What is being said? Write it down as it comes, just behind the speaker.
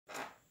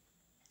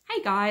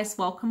Hey guys,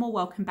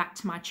 welcome back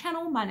to my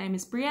channel. My name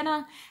is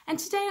Brianna and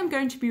today I'm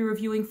going to be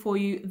reviewing for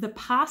you the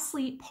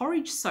Parsley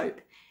Porridge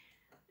soap.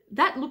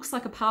 That looks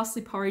like a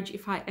parsley porridge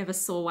if I ever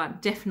saw one,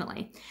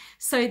 definitely.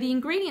 So the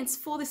ingredients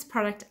for this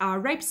product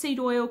are rapeseed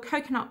oil,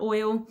 coconut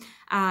oil,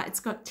 it's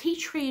got tea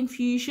tree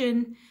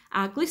infusion,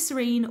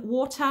 glycerine,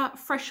 water,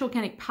 fresh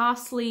organic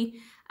parsley,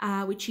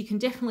 which you can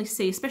definitely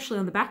see, especially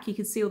on the back, you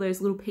can see all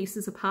those little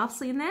pieces of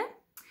parsley in there.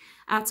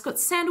 It's got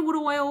sandalwood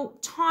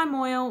oil, thyme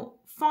oil,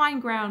 fine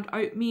ground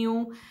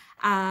oatmeal,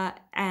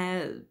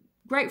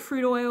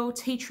 grapefruit oil,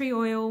 tea tree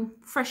oil,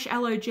 fresh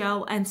aloe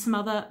gel, and some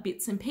other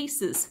bits and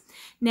pieces.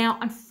 Now,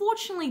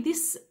 unfortunately,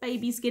 this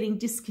baby's getting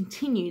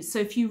discontinued. So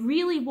if you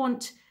really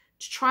want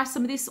to try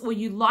some of this or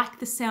you like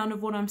the sound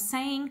of what I'm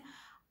saying,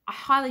 I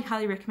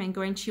highly recommend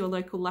going to your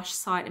local Lush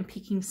site and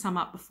picking some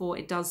up before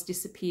it does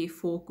disappear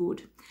for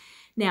good.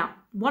 Now,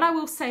 what I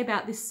will say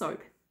about this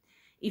soap,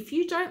 if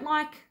you don't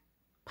like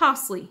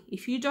parsley,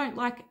 if you don't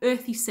like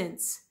earthy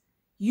scents,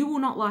 you will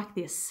not like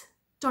this.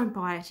 Don't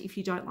buy it if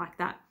you don't like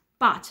that.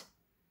 But,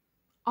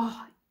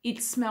 oh,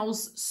 it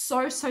smells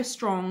so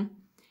strong.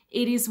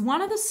 It is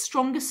one of the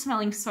strongest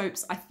smelling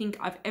soaps I think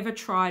I've ever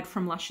tried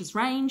from Lush's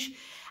range.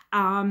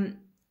 And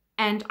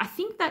I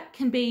think that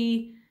can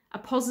be a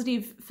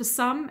positive for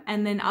some,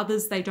 and then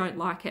others, they don't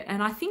like it.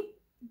 And I think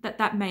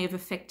that may have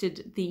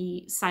affected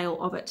the sale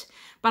of it.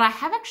 But I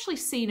have actually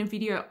seen a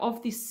video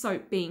of this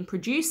soap being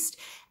produced,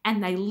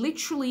 and they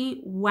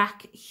literally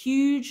whack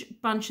huge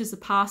bunches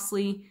of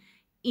parsley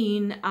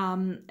in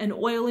an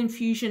oil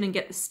infusion and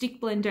get the stick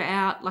blender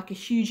out, like a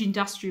huge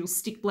industrial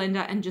stick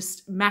blender, and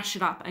just mash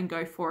it up and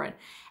go for it.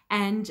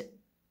 And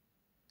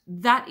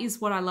that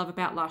is what I love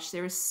about Lush.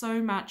 There is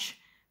so much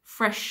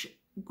fresh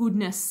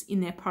goodness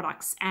in their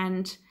products,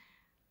 and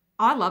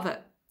I love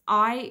it.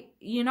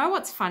 You know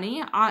what's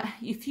funny?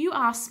 If you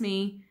asked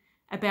me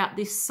about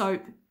this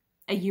soap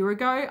a year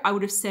ago, I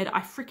would have said,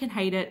 I freaking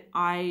hate it.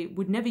 I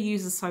would never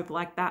use a soap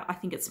like that. I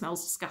think it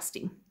smells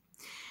disgusting.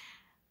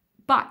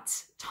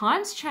 But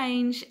times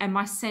change and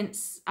my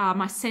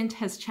scent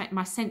has changed.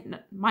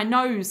 My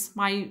nose,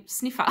 my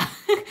sniffer,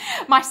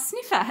 my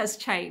sniffer has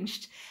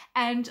changed.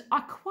 And I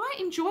quite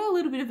enjoy a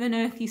little bit of an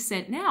earthy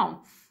scent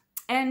now.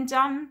 And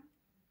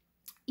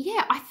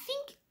yeah, I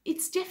think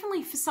it's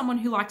definitely for someone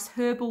who likes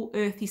herbal,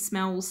 earthy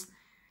smells,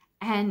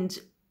 and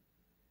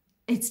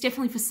it's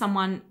definitely for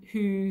someone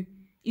who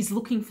is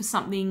looking for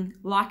something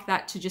like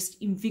that to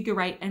just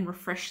invigorate and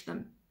refresh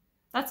them.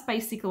 That's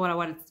basically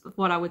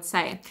what I would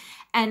say.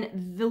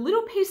 And the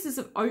little pieces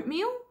of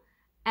oatmeal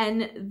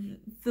and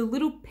the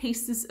little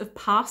pieces of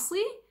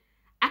parsley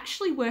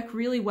actually work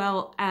really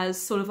well as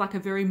sort of like a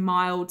very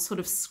mild sort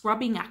of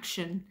scrubbing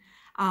action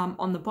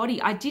on the body.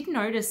 I did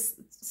notice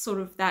sort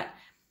of that,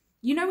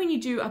 you know, when you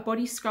do a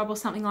body scrub or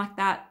something like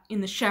that in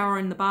the shower,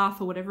 in the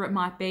bath, or whatever it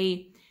might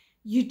be,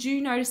 you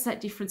do notice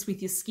that difference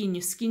with your skin.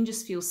 Your skin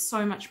just feels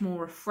so much more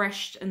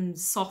refreshed and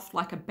soft,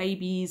 like a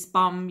baby's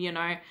bum, you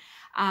know.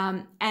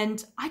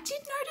 And I did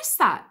notice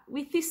that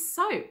with this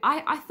soap.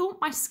 I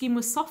thought my skin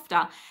was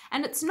softer,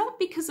 and it's not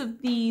because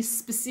of the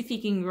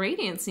specific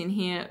ingredients in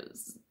here,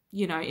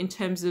 you know, in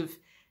terms of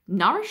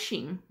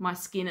nourishing my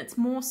skin. It's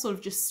more sort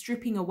of just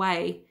stripping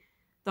away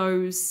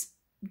those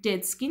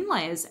dead skin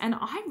layers, and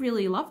I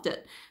really loved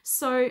it.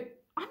 So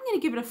I'm going to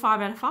give it a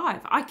 5 out of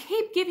 5. I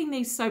keep giving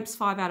these soaps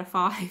 5 out of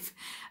 5,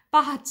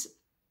 but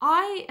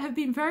I have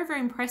been very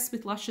impressed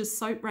with Lush's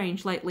soap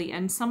range lately,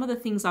 and some of the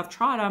things I've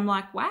tried, I'm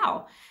like,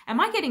 wow,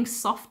 am I getting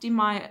soft in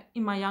my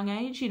young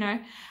age, you know?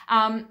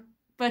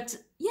 But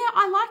yeah,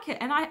 I like it,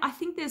 and I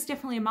think there's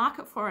definitely a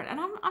market for it, and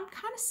I'm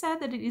kind of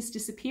sad that it is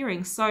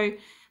disappearing. So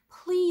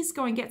please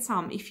go and get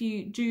some if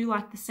you do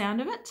like the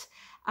sound of it.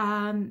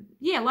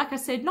 Yeah, like I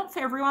said, not for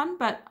everyone,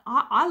 but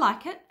I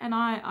like it, and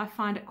I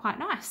find it quite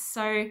nice.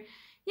 So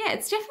yeah,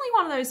 it's definitely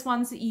one of those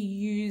ones that you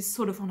use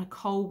sort of on a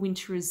cold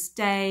winter's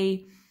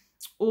day,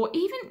 or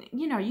even,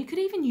 you know, you could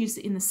even use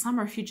it in the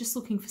summer if you're just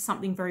looking for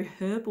something very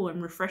herbal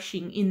and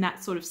refreshing in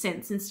that sort of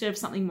sense, instead of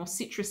something more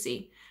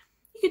citrusy.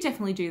 You could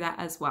definitely do that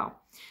as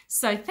well.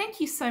 So thank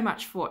you so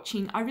much for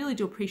watching. I really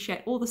do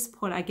appreciate all the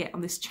support I get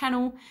on this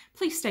channel.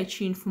 Please stay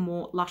tuned for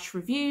more Lush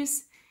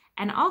reviews,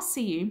 and I'll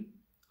see you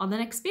on the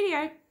next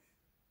video.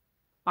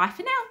 Bye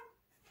for now.